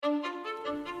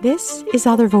This is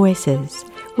Other Voices.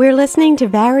 We're listening to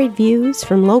varied views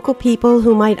from local people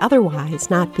who might otherwise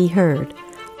not be heard.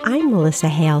 I'm Melissa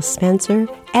Hale Spencer,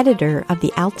 editor of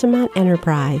the Altamont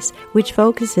Enterprise, which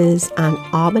focuses on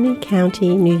Albany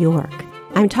County, New York.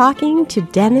 I'm talking to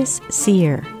Dennis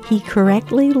Sear. He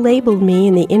correctly labeled me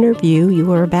in the interview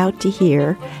you are about to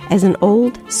hear as an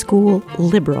old-school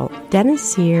liberal.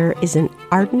 Dennis Sear is an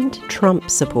ardent Trump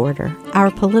supporter.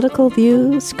 Our political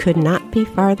views could not be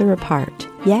farther apart,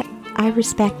 yet I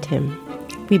respect him.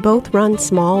 We both run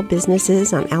small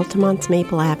businesses on Altamont's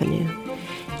Maple Avenue.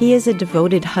 He is a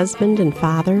devoted husband and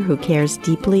father who cares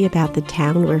deeply about the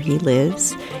town where he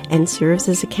lives and serves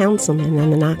as a councilman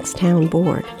on the Knoxtown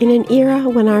board. In an era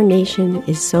when our nation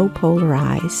is so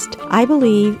polarized, I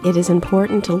believe it is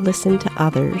important to listen to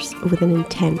others with an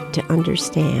intent to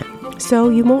understand. So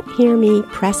you won't hear me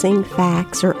pressing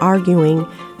facts or arguing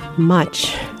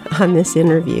much on this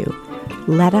interview.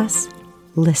 Let us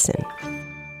listen.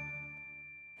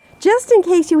 Just in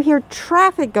case you hear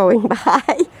traffic going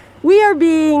by, we are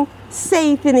being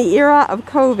safe in the era of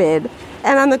COVID,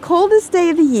 and on the coldest day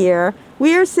of the year,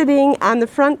 we are sitting on the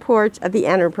front porch of the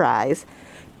Enterprise.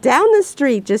 Down the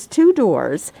street, just 2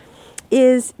 doors,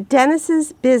 is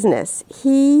Dennis's business.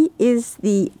 He is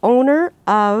the owner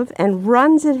of and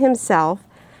runs it himself,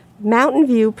 Mountain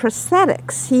View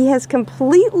Prosthetics. He has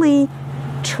completely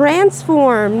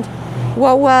transformed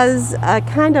what was a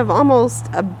kind of almost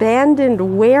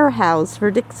abandoned warehouse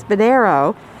for Dick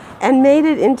Spadaro and made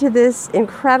it into this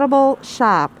incredible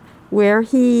shop where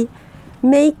he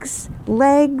makes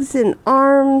legs and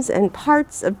arms and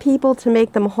parts of people to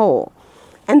make them whole.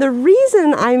 And the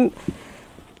reason I'm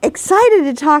excited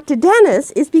to talk to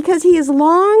Dennis is because he has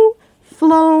long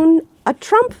flown a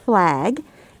Trump flag,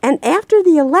 and after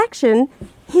the election,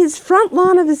 his front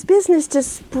lawn of his business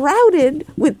just sprouted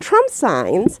with Trump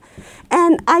signs.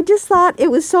 And I just thought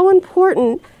it was so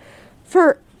important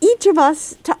for each of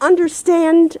us to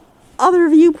understand other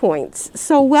viewpoints.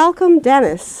 So welcome,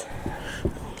 Dennis.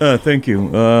 Thank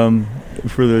you.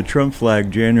 For the Trump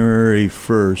flag, January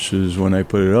 1st is when I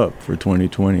put it up for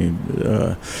 2020,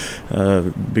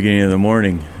 beginning of the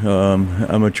morning.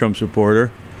 I'm a Trump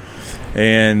supporter.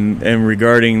 And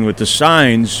regarding with the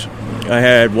signs, I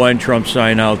had one Trump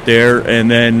sign out there,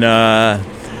 and then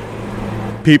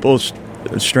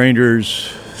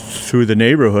strangers through the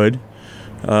neighborhood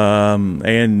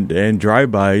and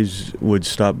drive-bys would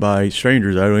stop by,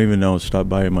 strangers I don't even know, stop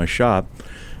by in my shop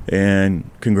and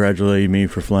congratulate me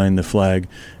for flying the flag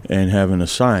and having a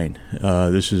sign.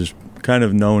 This is kind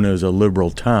of known as a liberal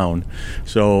town.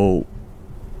 So,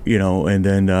 and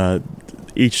then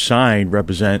each sign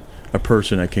represent a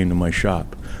person that came to my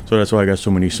shop. So that's why I got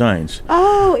so many signs.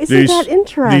 Oh, isn't that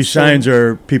interesting? These signs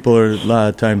a lot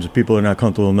of times people are not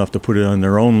comfortable enough to put it on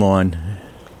their own lawn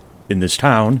in this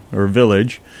town or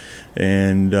village,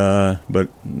 and but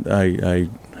I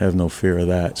have no fear of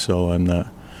that, so I'm not.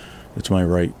 It's my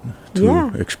right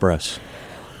to express.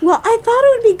 Well, I thought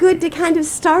it would be good to kind of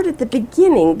start at the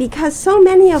beginning because so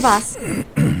many of us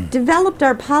developed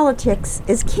our politics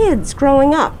as kids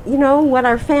growing up. What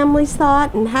our families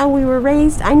thought and how we were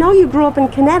raised. I know you grew up in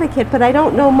Connecticut, but I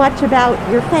don't know much about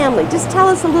your family. Just tell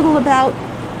us a little about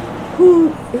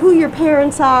who your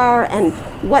parents are and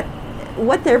what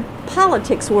their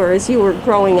politics were as you were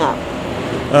growing up.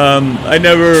 I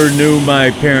never knew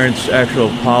my parents' actual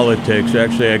politics.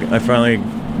 Actually, I finally,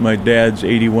 my dad's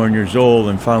 81 years old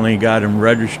and finally got him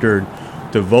registered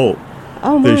to vote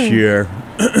this year.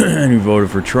 And he voted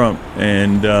for Trump.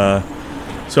 And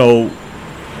so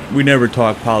we never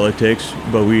talked politics,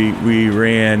 but we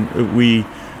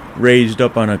raised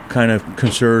up on a kind of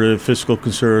fiscal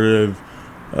conservative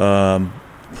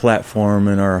platform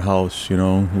in our house,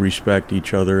 respect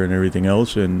each other and everything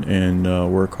else, and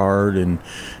work hard, and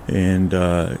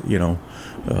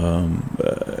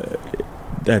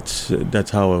that's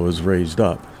how I was raised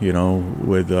up,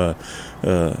 with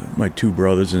my 2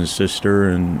 brothers and sister,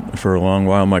 and for a long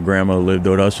while my grandma lived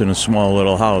with us in a small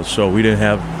little house, so we didn't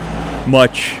have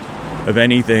much of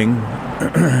anything.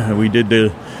 We did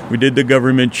the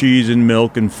government cheese and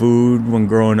milk and food when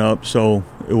growing up, so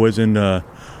it wasn't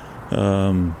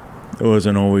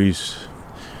always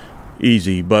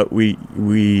easy, but we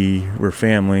were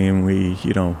family, and we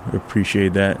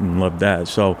appreciate that and love that.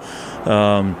 So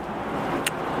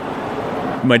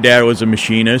my dad was a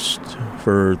machinist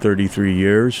for 33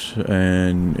 years,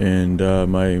 and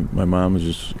my mom was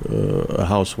just a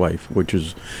housewife, which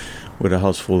is, with a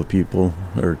house full of people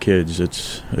or kids,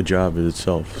 it's a job in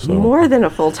itself. So more than a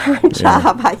full-time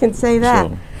job, I can say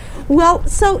that. Well,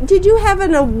 so did you have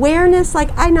an awareness? Like,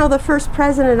 I know the first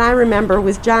president I remember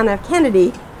was John F.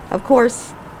 Kennedy. Of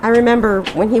course, I remember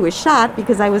when he was shot,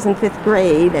 because I was in 5th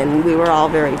grade and we were all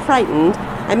very frightened.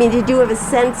 I mean, did you have a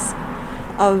sense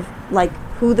of, like,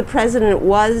 who the president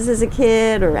was as a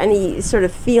kid, or any sort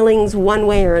of feelings one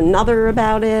way or another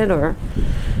about it, or?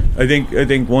 I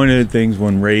think one of the things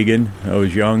when Reagan, I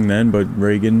was young then, but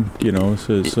Reagan,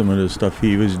 so some of the stuff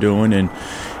he was doing, and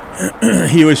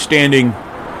he was standing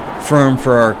firm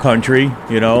for our country,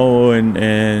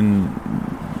 and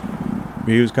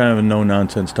he was kind of a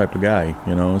no-nonsense type of guy,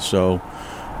 so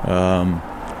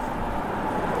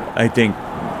I think,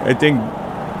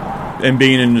 and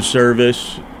being in the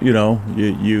service,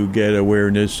 you get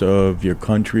awareness of your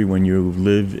country when you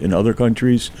live in other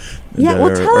countries that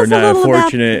are not as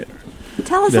fortunate.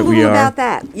 Tell us a little about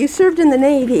that. You served in the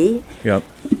Navy. Yep.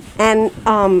 And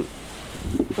I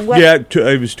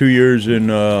was 2 years in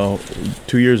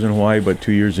 2 years in Hawaii, but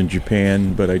 2 years in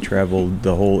Japan. But I traveled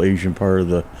the whole Asian part of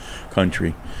the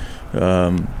country.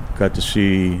 Got to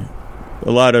see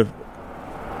a lot of.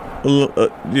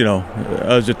 I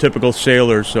was a typical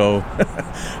sailor, so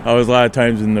I was a lot of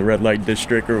times in the red light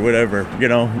district or whatever. I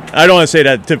don't want to say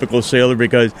that typical sailor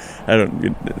because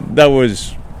that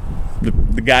was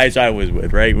the guys I was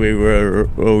with, right? We were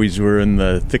in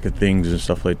the thick of things and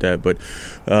stuff like that. But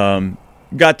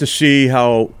got to see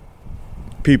how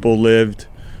people lived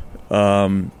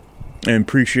and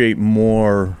appreciate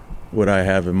more what I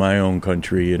have in my own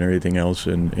country and everything else,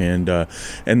 and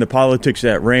the politics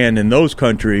that ran in those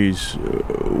countries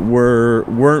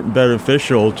weren't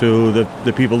beneficial to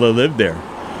the people that lived there.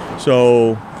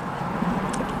 So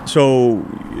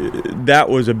that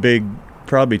was a big,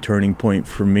 probably turning point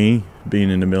for me, being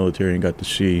in the military and got to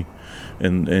see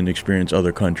and experience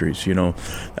other countries.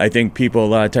 I think people a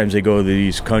lot of times they go to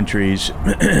these countries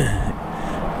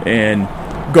and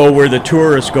go where the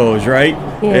tourist goes, right?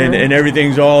 Yeah. And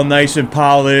everything's all nice and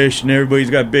polished, and everybody's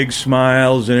got big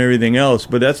smiles and everything else.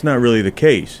 But that's not really the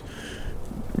case.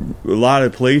 A lot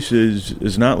of places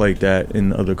is not like that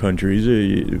in other countries,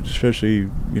 especially,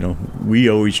 we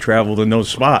always traveled in those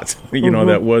spots,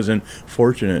 that wasn't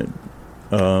fortunate.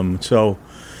 So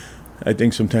I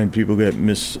think sometimes people get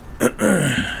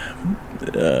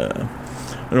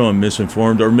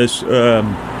misinformed or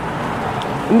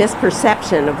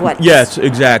misperception of what. Yes,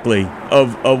 exactly,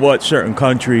 of what certain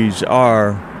countries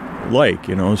are like,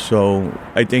 So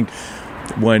I think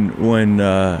when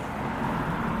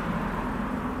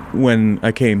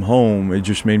I came home, it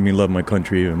just made me love my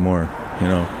country even more,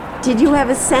 Did you have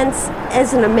a sense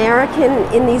as an American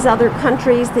in these other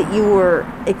countries that you were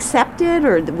accepted,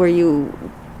 or were you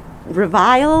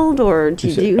reviled, or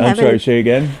did you have? I'm sorry, say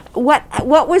again?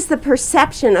 What was the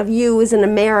perception of you as an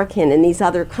American in these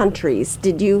other countries?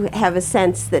 Did you have a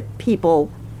sense that people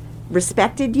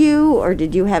respected you, or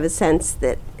did you have a sense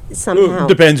that somehow?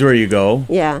 Depends where you go.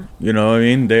 Yeah.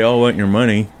 They all want your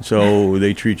money, so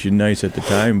they treat you nice at the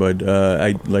time. But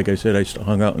like I said, I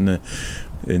hung out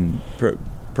in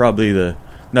probably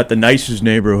not the nicest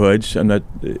neighborhoods. I'm not,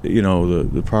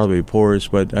 the probably poorest.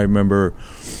 But I remember.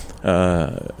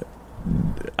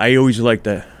 I always like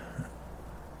to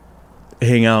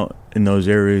hang out in those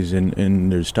areas,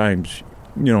 and there's times,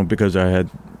 because I had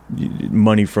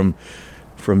money from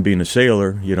being a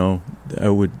sailor, I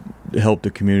would help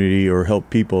the community or help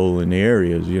people in the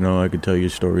areas. I could tell you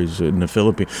stories in the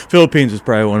Philippines. Philippines is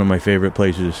probably one of my favorite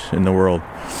places in the world.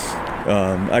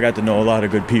 I got to know a lot of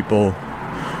good people,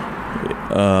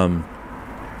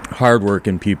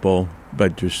 hardworking people,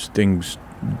 but just things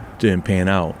didn't pan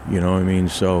out,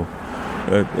 So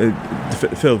the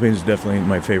Philippines is definitely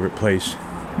my favorite place.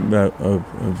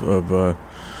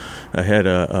 I had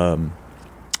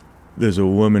there's a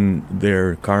woman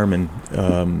there, Carmen.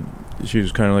 She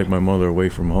was kind of like my mother away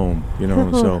from home,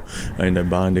 So I ended up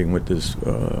bonding with this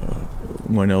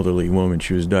one elderly woman.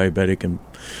 She was diabetic and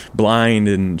blind,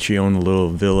 and she owned a little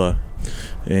villa,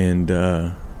 and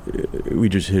we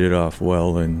just hit it off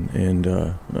well, and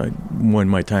when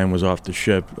my time was off the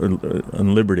ship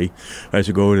on Liberty, I used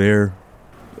to go there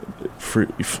free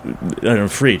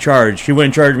charge. She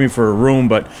wouldn't charge me for a room,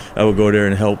 but I would go there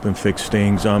and help and fix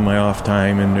things on my off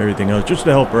time and everything else, just to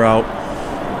help her out,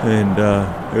 and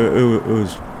it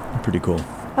was pretty cool.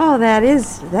 Oh, that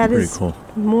is cool.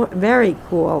 Very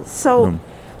cool. So,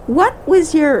 what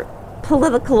was your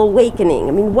political awakening?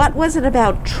 I mean, what was it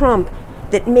about Trump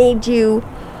that made you?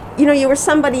 You were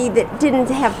somebody that didn't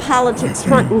have politics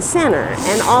front and center,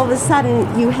 and all of a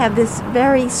sudden you have this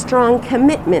very strong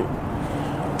commitment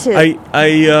to.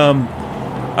 I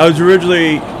was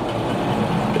originally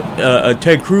a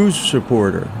Ted Cruz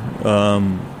supporter,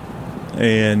 and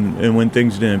when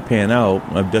things didn't pan out,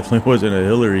 I definitely wasn't a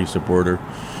Hillary supporter.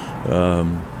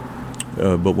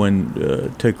 But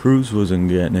when Ted Cruz wasn't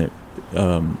getting it,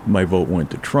 my vote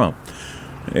went to Trump.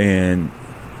 And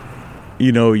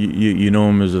you know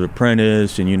him as an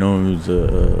apprentice, and you know him as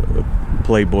a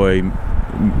playboy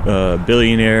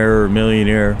billionaire or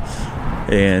millionaire.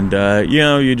 And,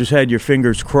 you just had your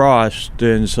fingers crossed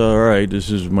and so, all right, this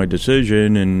is my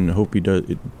decision, and hope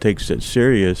it takes it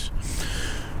serious.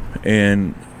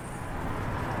 And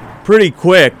pretty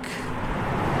quick,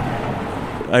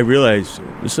 I realized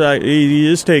he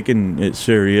is taking it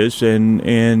serious,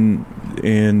 and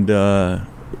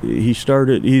he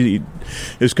started.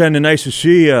 It's kind of nice to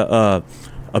see a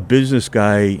business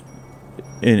guy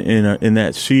in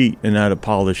that seat and not a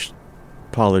polished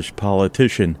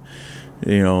politician.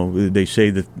 You know, they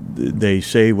say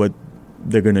what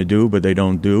they're going to do, but they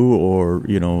don't do, or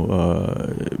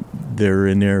they're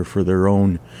in there for their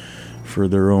own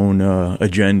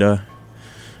agenda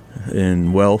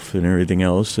and wealth and everything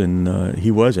else. And he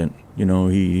wasn't. You know,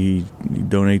 he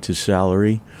donates his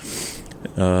salary,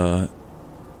 and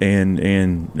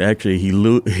actually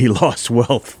he lost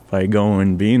wealth by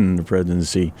being in the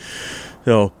presidency.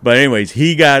 So, but anyways,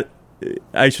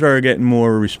 I started getting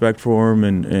more respect for him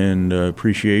and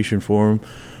appreciation for him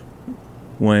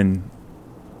when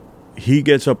he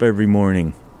gets up every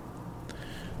morning.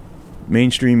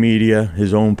 Mainstream media,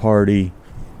 his own party,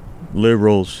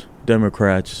 liberals,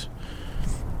 Democrats,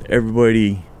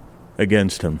 everybody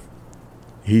against him.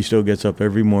 He still gets up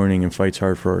every morning and fights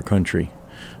hard for our country.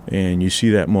 And you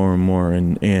see that more and more.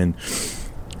 And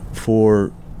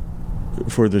for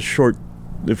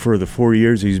the 4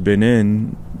 years he's been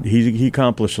in, he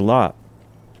accomplished a lot,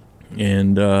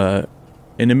 and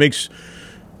it makes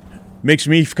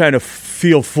me kind of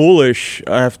feel foolish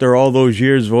after all those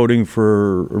years voting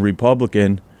for a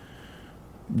Republican.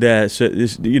 That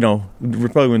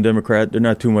Republican and Democrat, they're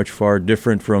not too much far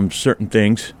different from certain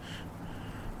things.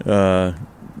 They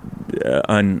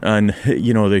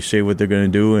say what they're going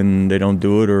to do and they don't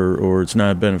do it, or it's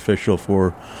not beneficial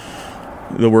for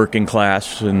the working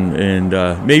class, and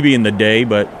maybe in the day,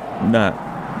 but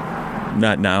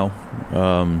not now.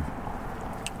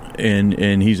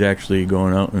 And he's actually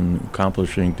going out and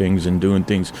accomplishing things and doing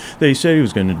things that he said he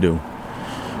was going to do.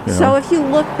 So if you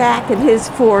look back at his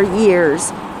 4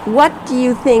 years, what do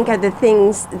you think are the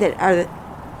things that are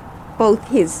both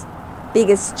his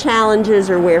biggest challenges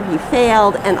or where he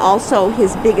failed, and also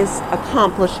his biggest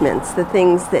accomplishments, the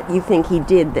things that you think he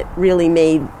did that really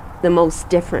made the most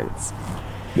difference?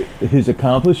 His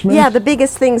accomplishments? Yeah, the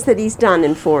biggest things that he's done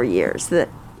in 4 years.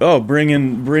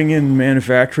 Bringing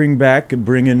manufacturing back,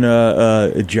 bringing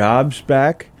jobs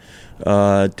back,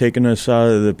 taking us out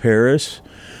of the Paris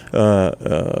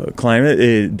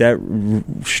climate that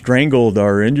strangled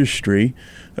our industry.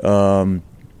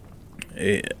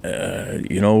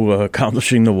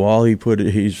 Accomplishing the wall.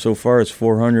 He's so far it's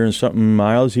 400 and something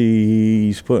miles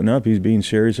he's putting up. He's being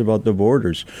serious about the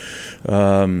borders.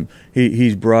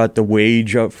 He's brought the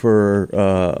wage up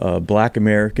for Black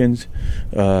Americans,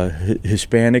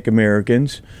 Hispanic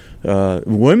Americans,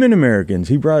 women Americans.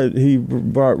 He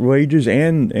brought wages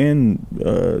and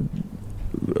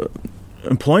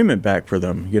employment back for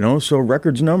them. So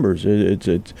records numbers.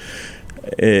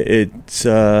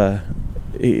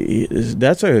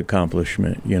 That's an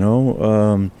accomplishment,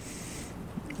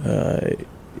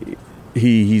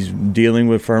 He's dealing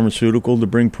with pharmaceutical to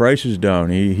bring prices down.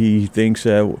 He thinks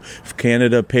that if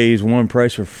Canada pays one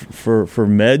price for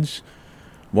meds,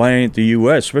 why ain't the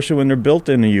U.S., especially when they're built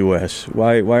in the U.S.,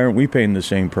 why aren't we paying the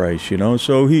same price,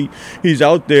 So he's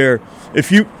out there.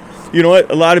 If you know what,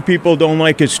 a lot of people don't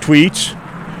like his tweets,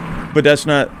 but that's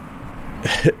not.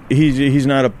 He's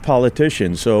not a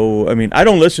politician, so I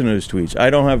don't listen to his tweets. I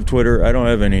don't have Twitter. I don't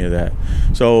have any of that.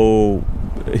 So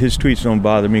his tweets don't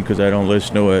bother me because I don't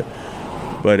listen to it.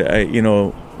 But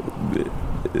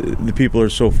the people are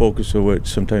so focused on what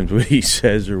he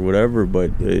says or whatever.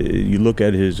 But you look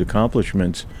at his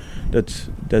accomplishments, that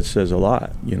says a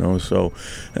lot. So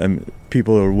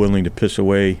people are willing to piss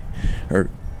away our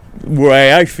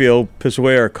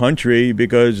country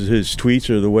because his tweets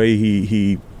are the way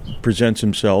he presents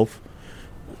himself,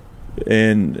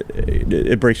 and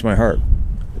it breaks my heart.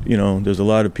 There's a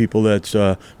lot of people that's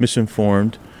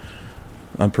misinformed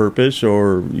on purpose,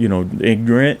 or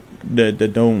ignorant,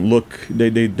 that don't look.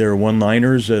 They're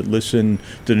one-liners that listen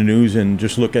to the news and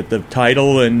just look at the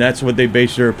title, and that's what they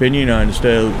base their opinion on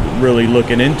instead of really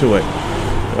looking into it.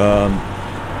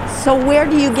 So where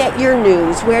do you get your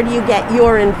news? Where do you get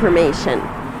your information?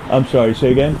 I'm sorry,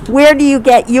 say again? Where do you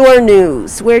get your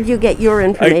news? Where do you get your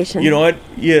information? You know what?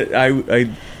 Yeah,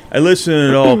 I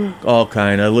listen to all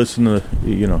kind. I listen to,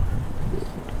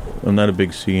 I'm not a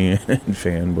big CNN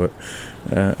fan, but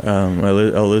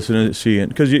I'll listen to CNN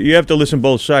because you have to listen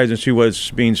both sides and see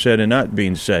what's being said and not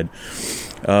being said.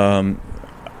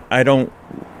 I don't.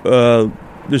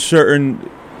 There's certain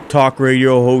talk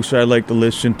radio hosts I like to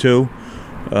listen to,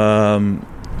 and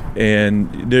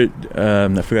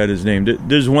I forgot his name.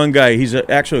 There's one guy. He's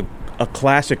actually a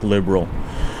classic liberal.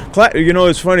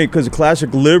 It's funny because a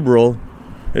classic liberal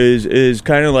is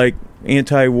kind of like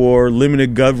anti-war,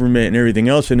 limited government, and everything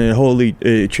else, and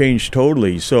it changed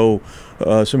totally. So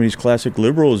some of these classic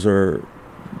liberals are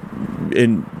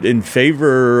in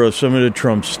favor of some of the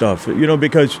Trump stuff,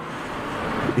 because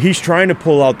he's trying to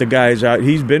pull out the guys out.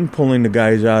 He's been pulling the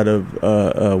guys out of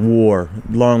war,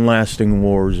 long-lasting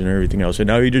wars and everything else. And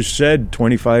now he just said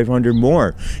 2,500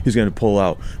 more he's going to pull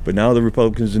out. But now the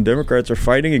Republicans and Democrats are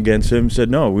fighting against him. Said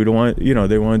no, we don't want.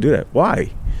 They want to do that.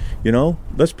 Why?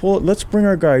 Let's bring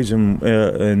our guys and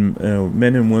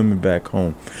men and women back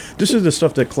home. This is the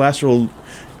stuff that classical.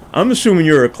 I'm assuming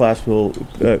you're a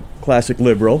classic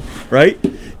liberal, right?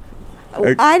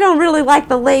 I don't really like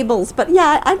the labels, but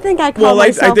yeah, I think I call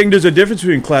myself... I think there's a difference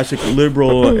between classic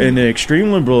liberal and an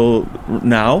extreme liberal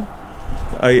now.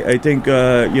 I think,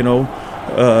 back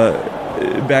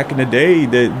in the day,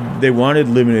 they wanted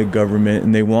limited government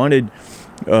and they wanted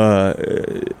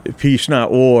peace,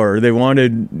 not war. They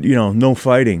wanted, no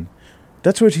fighting.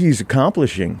 That's what he's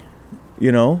accomplishing,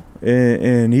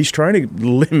 and he's trying to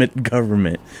limit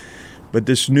government. But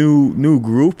this new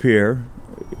group here,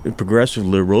 progressive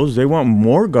liberals, they want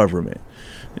more government,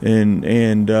 and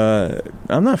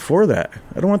I'm not for that.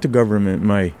 I don't want the government.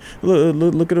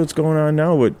 Look at what's going on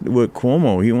now with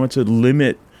Cuomo. He wants to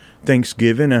limit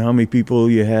Thanksgiving and how many people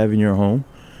you have in your home.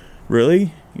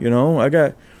 Really,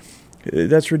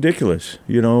 that's ridiculous.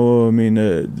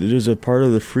 There's a part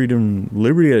of the freedom,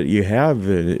 liberty that you have.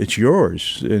 It's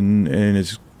yours, and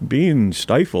it's being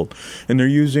stifled, and they're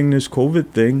using this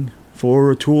COVID thing for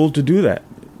a tool to do that.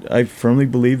 I firmly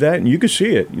believe that, and you can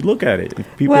see it. You look at it.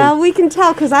 Well, we can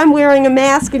tell because I'm wearing a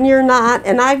mask and you're not,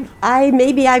 and I've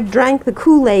drank the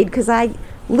Kool-Aid because I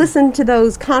listen to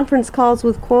those conference calls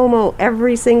with Cuomo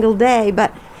every single day,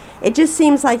 but it just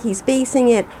seems like he's basing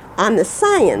it on the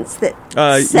science that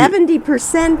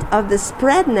 70% of the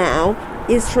spread now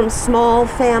is from small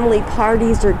family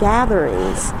parties or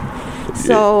gatherings.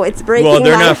 So it's breaking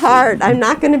my heart. I'm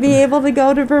not going to be able to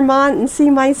go to Vermont and see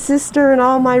my sister and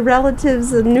all my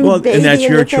relatives, a new baby and that's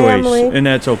in your the family. Choice, and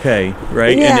that's okay,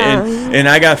 right? Yeah. And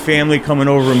I got family coming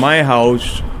over to my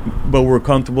house, but we're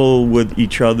comfortable with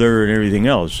each other and everything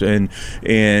else. And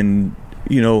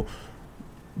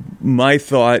my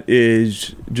thought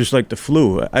is just like the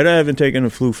flu. I haven't taken a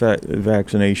flu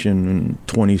vaccination in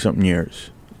 20-something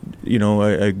years.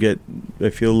 I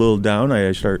feel a little down.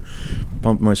 I start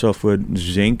pumping myself with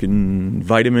zinc and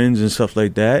vitamins and stuff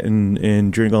like that,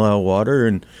 and drink a lot of water,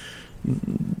 and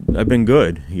I've been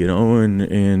good,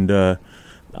 and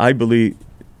I believe,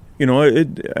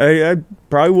 I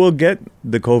probably will get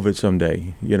the COVID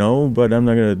someday, but I'm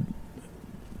not going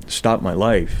to stop my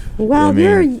life. Well,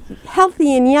 you're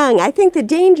healthy and young. I think the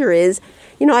danger is,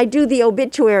 I do the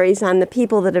obituaries on the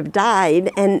people that have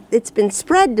died, and it's been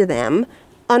spread to them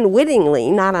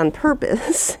unwittingly, not on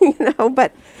purpose,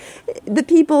 but the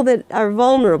people that are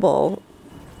vulnerable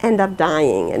end up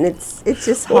dying, and it's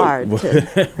just hard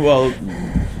to... Well,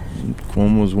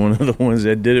 Cuomo was one of the ones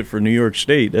that did it for New York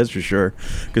State, that's for sure,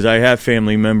 because I have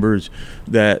family members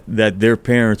that their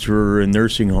parents were in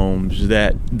nursing homes,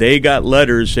 that they got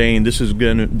letters saying this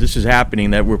is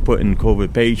happening, that we're putting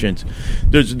COVID patients.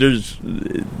 There's I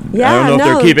don't know if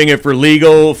they're keeping it for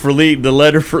legal, the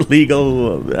letter for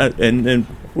legal, and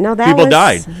no, people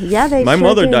died. Yeah, my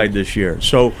mother died this year,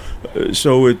 so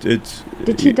it's.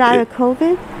 Did she die of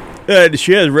COVID?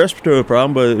 She had a respiratory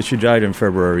problem, but she died in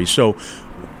February. So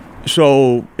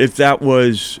if that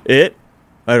was it,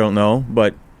 I don't know,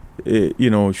 but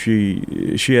she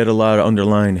had a lot of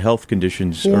underlying health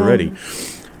conditions already.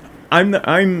 I'm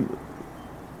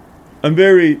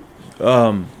very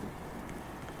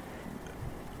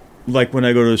like when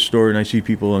I go to the store and I see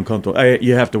people uncomfortable.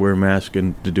 You have to wear a mask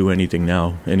to do anything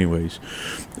now, anyways.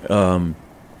 But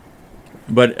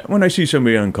when I see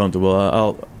somebody uncomfortable,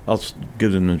 I'll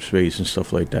give them space and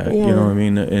stuff like that. Yeah. You know what I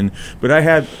mean? But I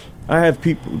have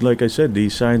people, like I said,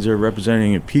 these signs are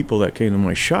representing people that came to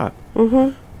my shop.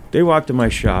 Mm-hmm. They walked to my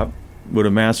shop with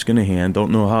a mask in the hand.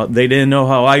 They didn't know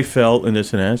how I felt and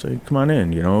this and that. I said, come on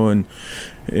in,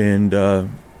 and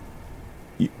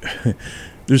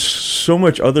there's so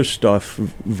much other stuff,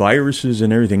 viruses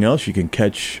and everything else you can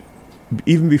catch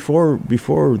even before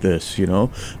this,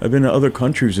 I've been to other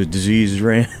countries. The disease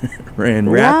ran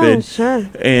rapid, sure.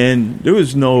 And there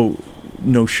was no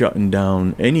no shutting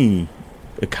down any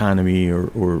economy or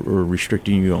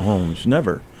restricting your homes.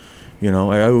 Never. You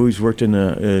know, I always worked in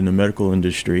the medical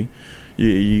industry.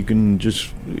 You can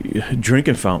just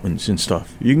drinking fountains and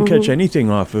stuff. You can catch anything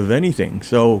off of anything.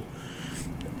 So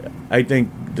I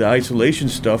think the isolation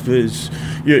stuff is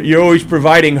you're always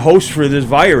providing hosts for this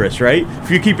virus, right? If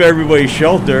you keep everybody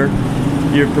sheltered,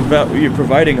 you're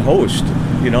providing host.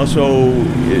 You know, so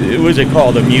it was it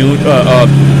called herd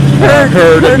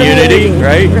immunity,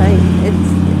 right? Right.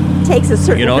 It takes a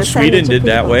certain. You know, percentage Sweden did of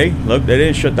that people. way. Look, they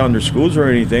didn't shut down their schools or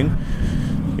anything.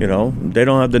 You know, they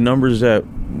don't have the numbers that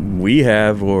we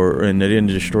have, and they didn't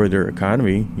destroy their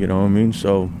economy. You know what I mean?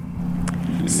 So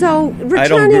I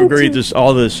don't agree with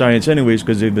all the science anyways,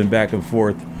 because they've been back and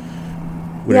forth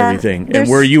with everything. And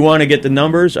where you want to get the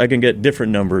numbers, I can get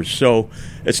different numbers. So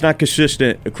it's not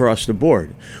consistent across the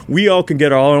board. We all can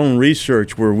get our own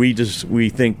research where we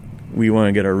think we want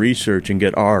to get our research and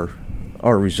get our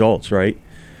results, right?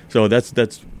 So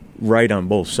that's right on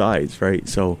both sides, right?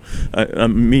 So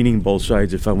I'm meaning both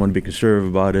sides if I want to be conservative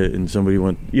about it and somebody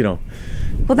Well,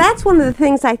 that's one of the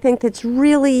things I think that's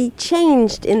really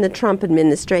changed in the Trump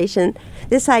administration.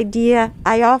 This idea,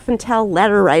 I often tell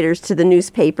letter writers to the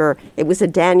newspaper, it was a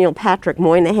Daniel Patrick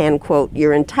Moynihan quote,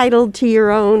 you're entitled to your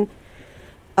own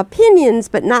opinions,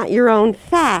 but not your own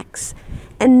facts.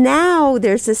 And now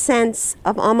there's a sense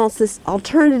of almost this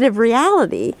alternative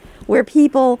reality where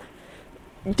people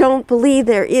don't believe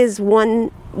there is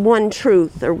one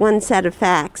truth or one set of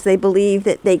facts. They believe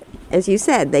that they, as you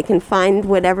said, they can find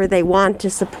whatever they want to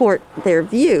support their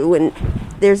view, and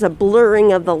there's a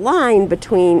blurring of the line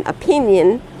between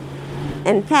opinion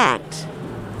and fact.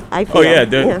 I feel. Oh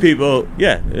yeah, people.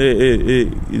 Yeah,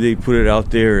 they put it out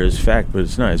there as fact, but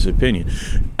it's not. It's opinion.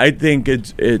 I think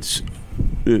it's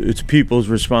people's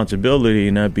responsibility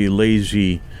to not be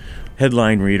lazy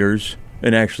headline readers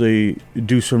and actually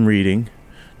do some reading.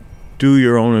 Do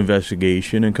your own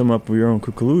investigation and come up with your own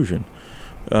conclusion.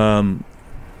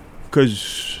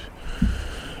 Because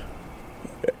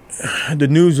the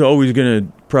news is always going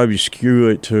to probably skew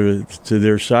it to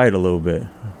their side a little bit,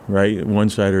 right? One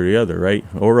side or the other, right?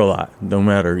 Or a lot, no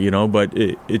matter, but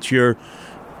it's your...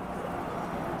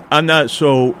 I'm not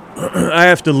so... I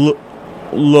have to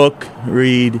look,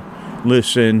 read,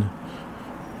 listen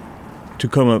to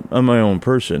come up... I'm my own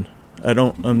person. I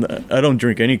don't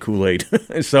drink any Kool-Aid,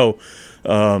 so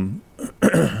you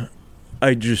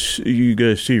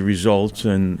gotta see results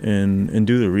and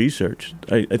do the research.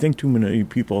 I think too many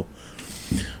people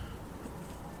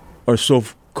are so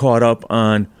caught up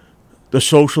on the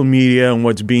social media and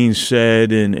what's being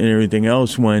said and everything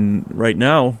else, when right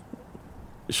now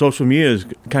social media is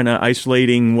kind of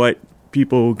isolating what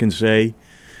people can say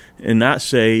and not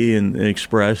say and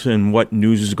express, and what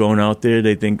news is going out there.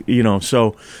 They think,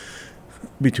 so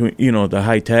between, the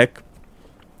high tech.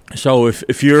 So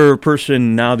if you're a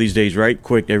person now these days, right,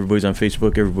 quick, everybody's on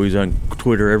Facebook, everybody's on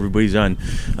Twitter, everybody's on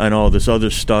all this other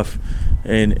stuff,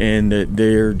 and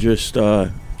they're just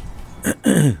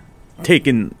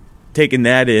taking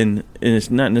that in, and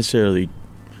it's not necessarily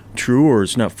true, or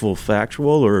it's not full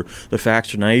factual, or the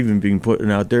facts are not even being put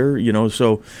out there,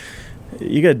 so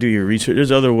you got to do your research.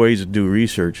 There's other ways to do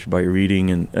research by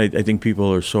reading, and I think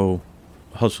people are so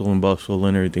hustle and bustle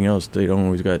and everything else, they don't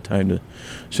always got time to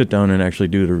sit down and actually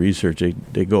do the research.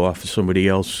 They go off of somebody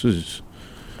else's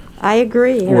I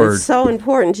agree. And it's so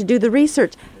important to do the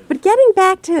research. But getting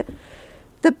back to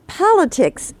the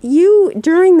politics, you,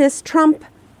 during this Trump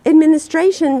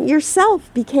administration,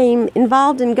 yourself became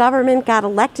involved in government, got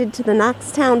elected to the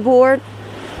Knoxtown board.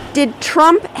 Did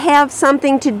Trump have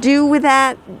something to do with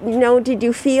that? Did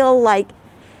you feel like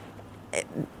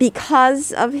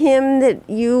because of him that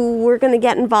you were going to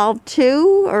get involved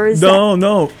too, or is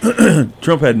no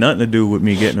Trump had nothing to do with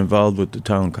me getting involved with the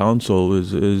town council,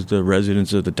 as the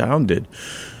residents of the town did.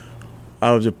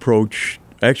 I was approached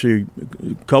actually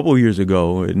a couple of years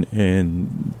ago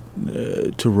and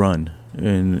to run,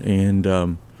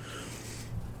 and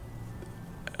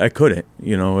I couldn't,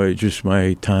 it's just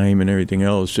my time and everything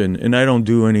else, and I don't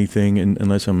do anything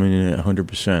unless I'm in it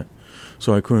 100%.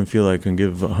 So I couldn't feel I can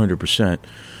give 100%.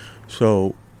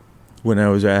 So when I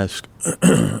was asked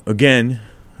again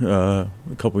a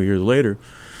couple of years later,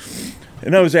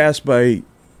 and I was asked by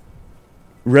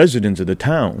residents of the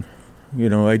town,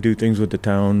 I do things with the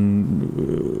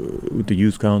town, with the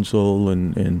youth council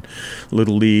and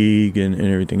Little League and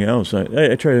everything else.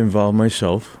 I try to involve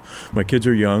myself. My kids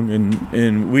are young,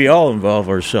 and we all involve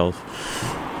ourselves.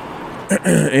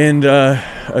 And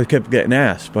I kept getting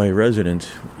asked by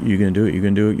residents, you going to do it? You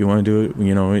going to do it? You want to do it?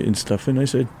 And stuff. And I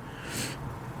said,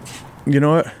 you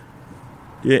know what?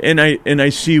 Yeah, and I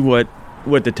see what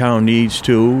what the town needs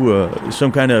to,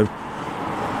 some kind of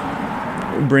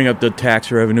bring up the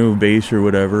tax revenue base or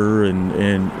whatever,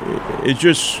 and it's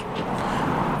just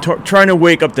trying to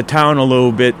wake up the town a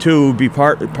little bit too, be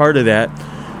part of that,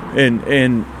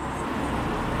 and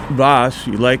Boss,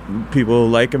 people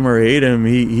like him or hate him,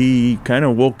 he kind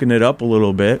of woken it up a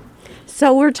little bit.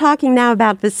 So we're talking now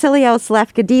about Vasilios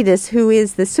Lefkadidis, who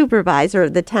is the supervisor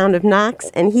of the town of Knox,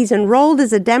 and he's enrolled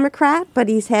as a Democrat, but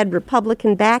he's had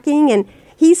Republican backing, and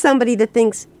he's somebody that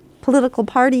thinks political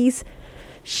parties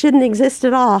shouldn't exist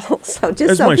at all. So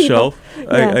just as so myself,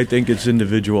 people, yeah. I think it's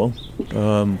individual.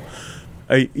 A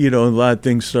lot of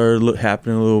things started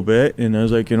happening a little bit, and I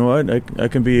was like, you know what, I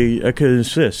can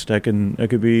assist. I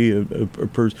could be a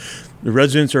person. The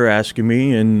residents are asking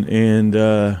me, and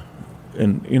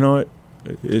you know what,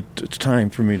 it's time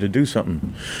for me to do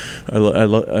something. I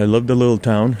love the little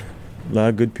town, a lot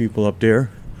of good people up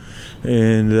there,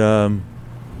 and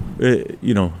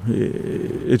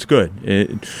it's good.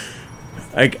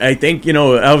 I think,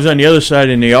 I was on the other side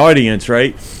in the audience,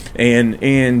 right?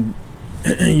 And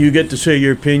you get to say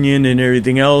your opinion and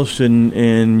everything else,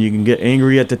 and you can get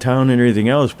angry at the town and everything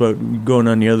else, but going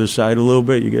on the other side a little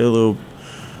bit, you get a little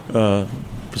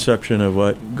perception of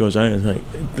what goes on. It's like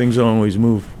things don't always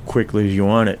move quickly as you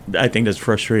want it. I think that's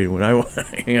frustrating when I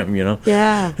am,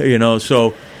 Yeah.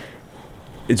 So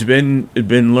it's been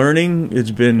learning.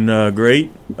 It's been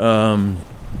great.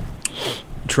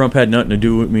 Trump had nothing to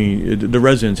do with me. The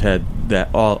residents had that,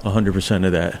 all 100%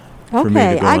 of that. For me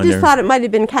to go I in just there. thought it might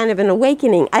have been kind of an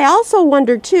awakening. I also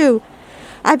wonder, too,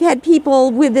 I've had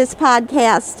people with this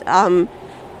podcast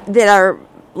that are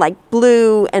like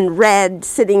blue and red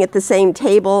sitting at the same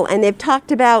table, and they've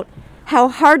talked about how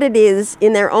hard it is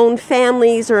in their own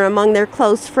families or among their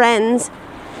close friends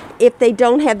if they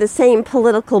don't have the same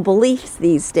political beliefs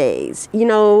these days.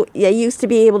 You used to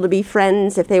be able to be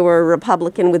friends if they were a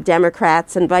Republican with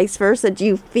Democrats and vice versa. Do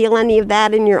you feel any of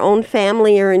that in your own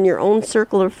family or in your own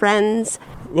circle of friends?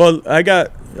 Well, I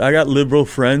got liberal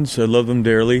friends. I love them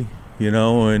dearly,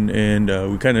 and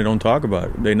we kind of don't talk about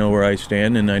it. They know where I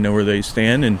stand, and I know where they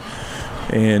stand, and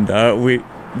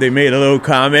they made a little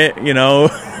comment, and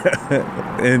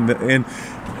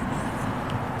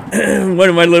one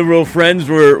of my liberal friends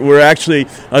were actually,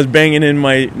 I was banging in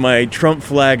my Trump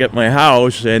flag at my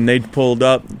house, and they pulled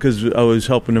up because I was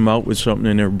helping them out with something,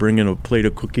 and they were bringing a plate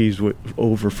of cookies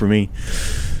over for me.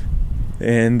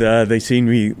 And they seen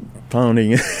me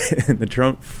pounding the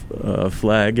Trump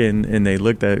flag, and they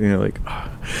looked at me like, oh.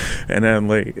 And I'm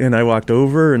like, and I walked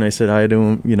over and I said hi to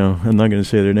them. I'm not going to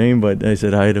say their name, but I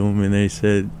said hi to them, and they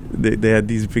said they had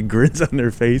these big grins on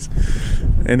their face,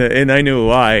 and I knew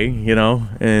why,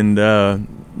 and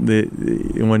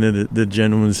one of the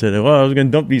gentlemen said, well, I was going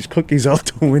to dump these cookies out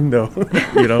the window,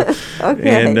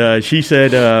 Okay. And she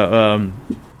said,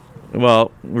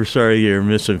 well, we're sorry you're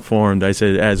misinformed. I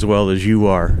said, as well as you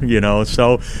are,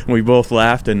 so we both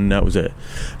laughed, and that was it.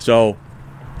 So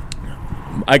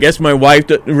I guess my wife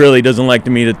really doesn't like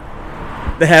me to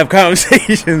have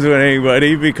conversations with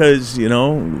anybody because,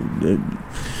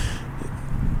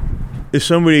 if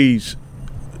somebody's,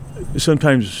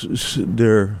 sometimes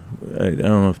they're, I don't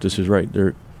know if this is right,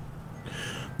 their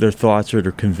thoughts or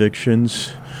their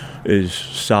convictions is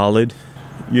solid,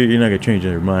 you're not going to change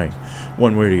their mind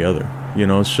one way or the other,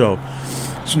 so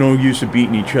it's no use of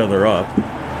beating each other up.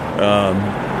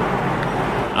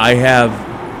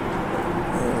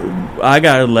 I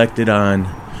got elected on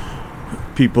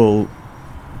people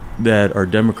that are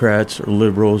Democrats or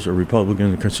liberals or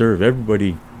Republicans or conservative.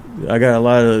 Everybody, I got a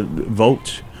lot of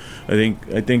votes. I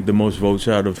think the most votes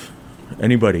out of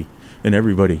anybody and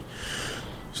everybody.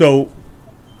 So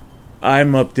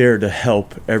I'm up there to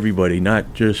help everybody,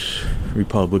 not just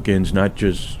Republicans, not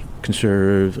just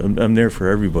conservatives. I'm there for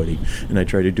everybody, and I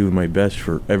try to do my best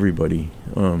for everybody.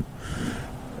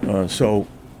 So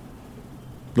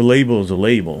the label is a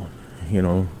label,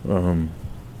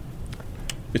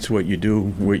 it's what you do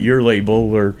with your label,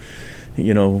 or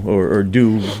or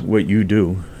do what you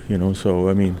do, so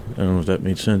I don't know if that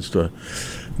made sense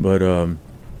but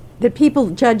that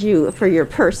people judge you for your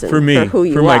person, for me, for who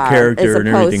you for my character as and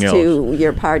everything else, opposed to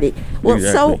your party. Well,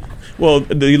 exactly. Well,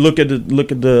 you look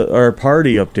at our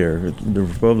party up there. The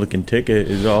Republican ticket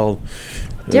is all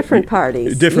different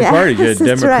parties. Different parties. You have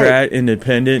That's Democrat, right.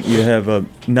 Independent. You have a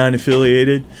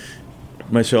non-affiliated.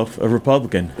 Myself, a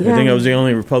Republican. Yeah. I think I was the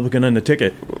only Republican on the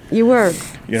ticket. You were.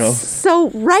 So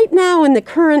right now in the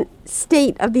current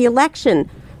state of the election,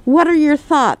 what are your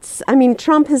thoughts?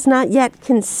 Trump has not yet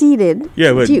conceded.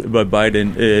 Yeah, but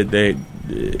Biden,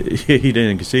 he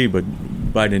didn't concede, but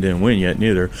Biden didn't win yet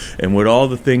neither. And with all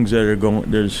the things that are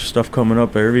going, there's stuff coming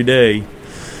up every day.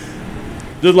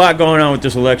 there's a lot going on with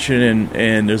this election,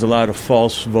 and there's a lot of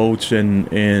false votes,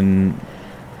 and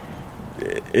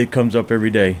it comes up every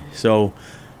day. So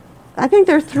I think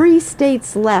there are 3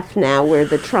 states left now where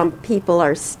the Trump people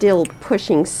are still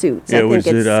pushing suits. I think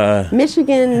it's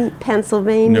Michigan,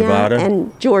 Pennsylvania, Nevada,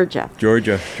 and Georgia.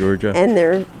 Georgia. And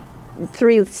there are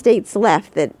 3 states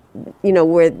left that,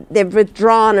 where they've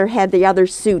withdrawn or had the other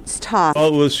suits tossed.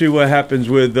 Well, we'll see what happens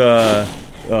with the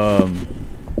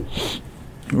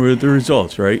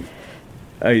results, right?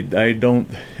 I don't.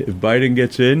 If Biden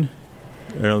gets in,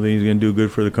 I don't think he's going to do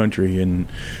good for the country. And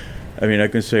I mean, I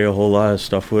can say a whole lot of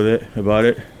stuff about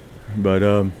it, but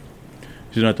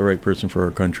he's not the right person for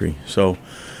our country. So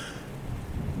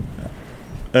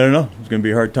I don't know. It's going to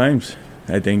be hard times.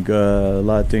 I think a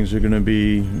lot of things are going to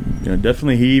be,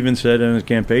 definitely. He even said in his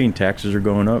campaign, taxes are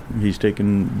going up. He's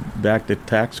taking back the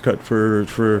tax cut for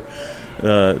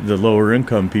the lower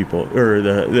income people or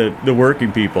the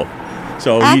working people.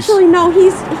 So actually, no,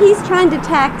 he's trying to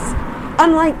tax,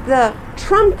 unlike the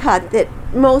Trump cut that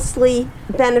mostly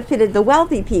benefited the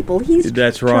wealthy people.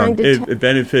 That's wrong. It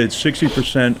benefits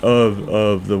 60%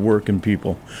 of the working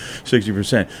people,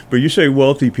 60%. But you say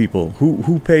wealthy people.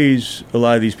 Who pays a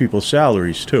lot of these people's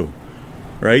salaries too,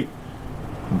 right?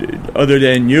 Other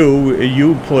than you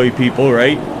employ people,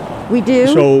 right? We do.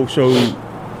 So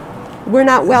we're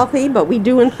not wealthy, but we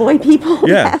do employ people.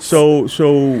 Yeah. Yes. So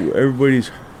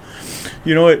everybody's.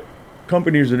 You know what?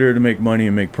 Companies are there to make money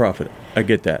and make profit. I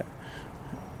get that.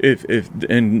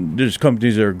 And there's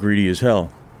companies that are greedy as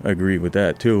hell. I agree with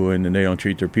that too, and they don't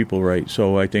treat their people right.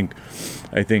 So I think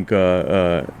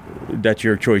that's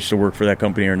your choice to work for that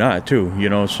company or not too.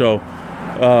 So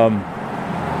I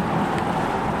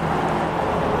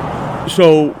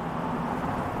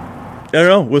don't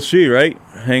know. We'll see, right?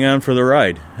 Hang on for the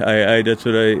ride. I that's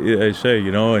what I say.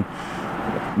 And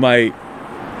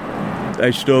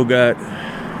I still got,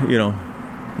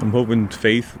 I'm hoping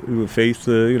faith,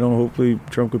 hopefully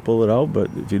Trump could pull it out. But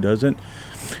if he doesn't,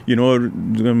 what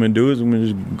I'm going to do is I'm going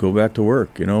to just go back to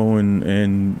work,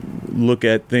 and look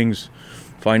at things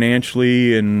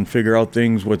financially and figure out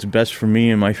what's best for me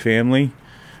and my family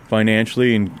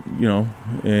financially, and,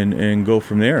 and go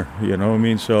from there,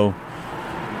 So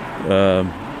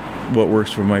what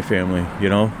works for my family,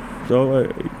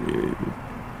 So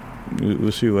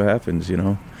we'll see what happens,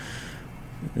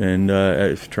 And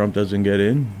if Trump doesn't get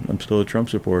in, I'm still a Trump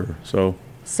supporter. So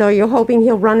you're hoping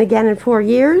he'll run again in 4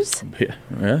 years?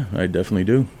 Yeah, I definitely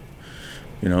do.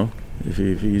 If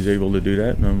he's able to do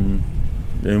that, and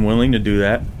I'm willing to do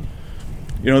that.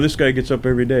 This guy gets up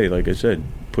every day, like I said,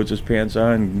 puts his pants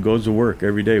on, and goes to work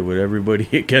every day with everybody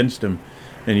against him,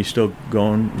 and he's still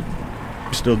doing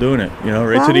it,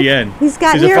 right to the end. He's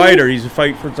a fighter. He's a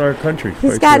fight for our country.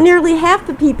 He's got nearly half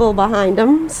the people behind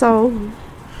him, so...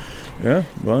 Yeah,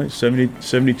 well,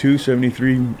 72,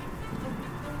 73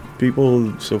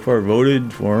 people so far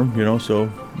voted for him, so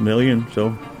million.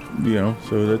 So,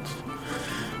 so that's,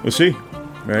 we'll see,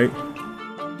 right?